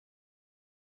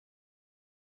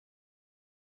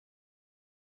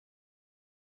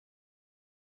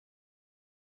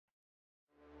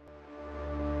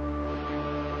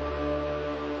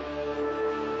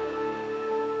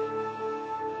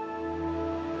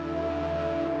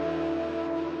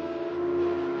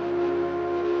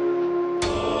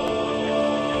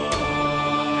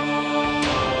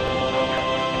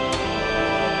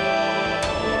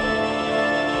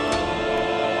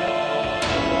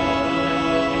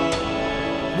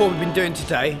What we've been doing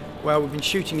today, well, we've been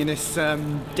shooting in this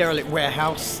derelict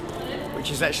warehouse,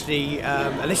 which is actually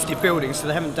a listed building, so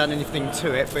they haven't done anything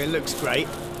to it, but it looks great.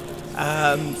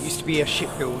 It used to be a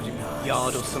shipbuilding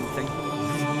yard or something.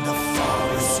 In the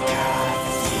forest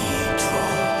cathedral,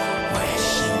 where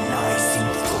she lies in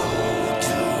full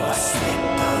to a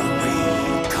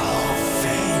slippery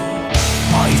coffin.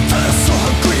 I first saw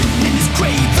her grin in his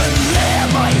graven lair,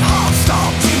 my heart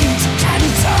starting to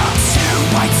canter. Snow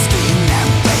white skin and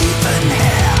raven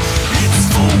hair, lips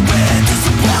full red as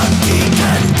a brown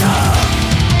giganta.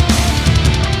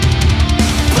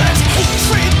 But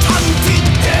hatred hunted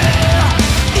there,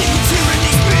 in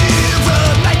tyranny's mirror,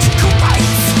 magical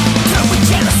rights, throwing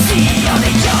jealousy on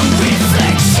a young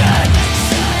reflection.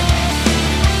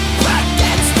 Black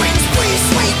and spring's breeze,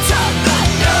 sweeter than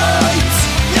night.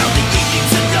 Now the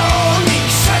evenings are long, in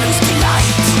shadows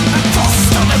delight, and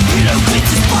frost on a pillow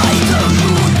glitters by the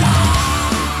moonlight.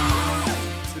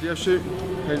 Video shoot,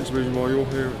 hence the reason why you're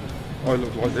here. I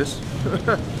look like this.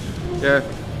 Yeah,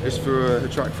 it's for the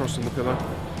track Frost on the Pillow,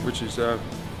 which is going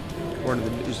to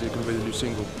be the new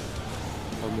single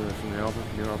from the album,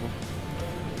 new album.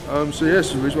 So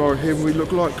yes, the reason why we're here, we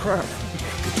look like crap.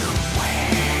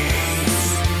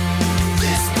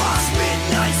 This was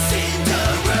midnight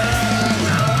Cinderella,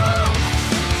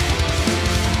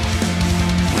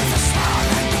 with a star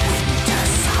and the winter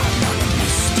sun on a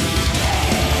misty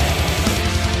day,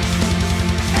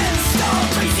 and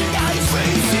star-blazing eyes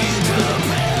raising the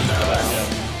pillow.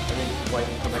 And then wait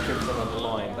and come back in from another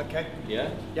line. Okay. Yeah?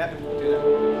 Yeah, we'll do that.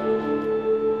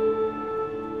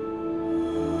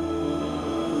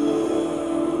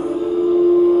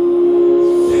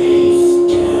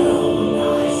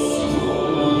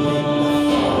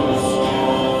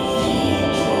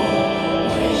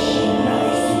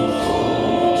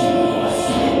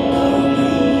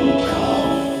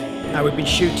 We've been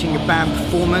shooting a band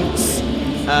performance,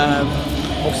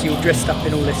 obviously all dressed up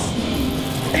in all this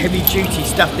heavy duty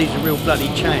stuff. These are real bloody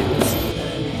chains.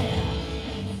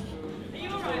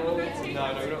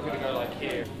 No, we're not going to go like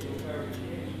here.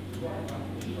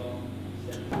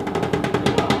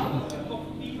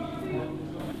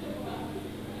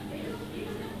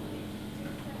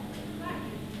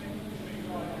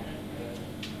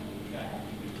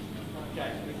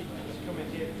 Okay, let's come in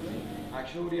here.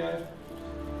 Action audio.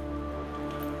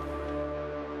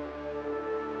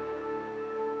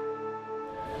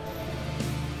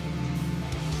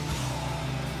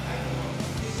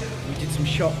 We did some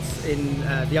shots in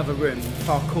the other room,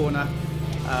 far corner,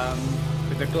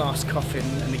 with a glass coffin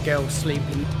and the girl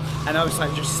sleeping. And I was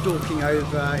like just stalking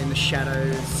over in the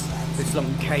shadows, this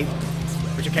long cape,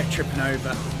 which I kept tripping over.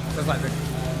 I was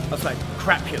like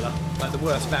crapula, like the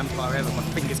worst vampire ever. My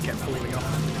fingers kept falling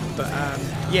off. But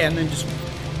yeah, and then just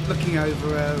looking over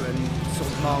her and sort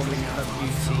of marvelling at her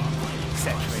beauty,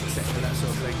 etc., that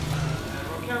sort of thing.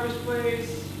 Cameras,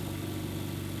 please.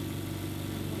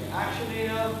 Action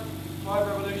here.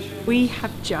 We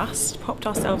have just popped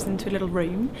ourselves into a little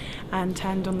room and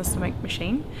turned on the smoke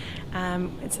machine.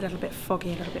 It's a little bit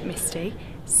foggy, a little bit misty.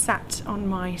 Sat on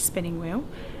my spinning wheel,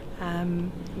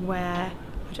 where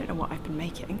I don't know what I've been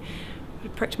making. I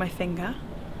pricked my finger,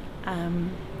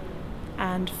 and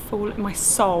my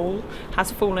soul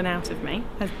has fallen out of me,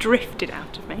 has drifted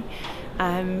out of me,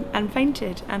 and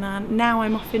fainted. And now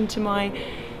I'm off into my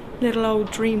little old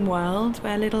dream world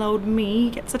where little old me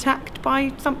gets attacked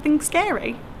by something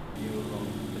scary.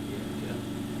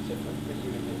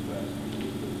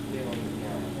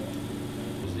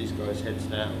 These guys' heads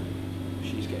down.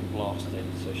 She's getting blasted,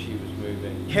 so she was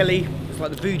moving. Kelly was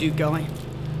like the voodoo guy,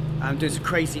 doing some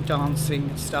crazy dancing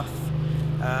and stuff.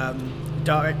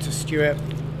 Director Stuart,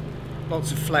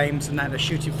 lots of flames, and now they're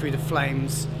shooting through the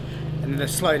flames, and then they're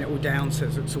slowing it all down so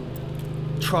it's all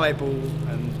tribal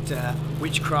and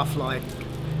witchcraft-like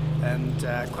and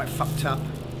quite fucked up.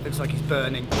 Looks like he's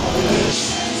burning.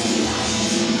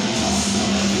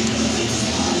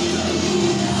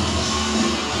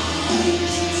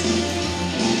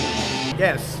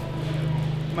 Yes,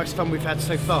 most fun we've had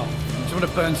so far. I just want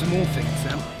to burn some more things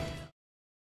now.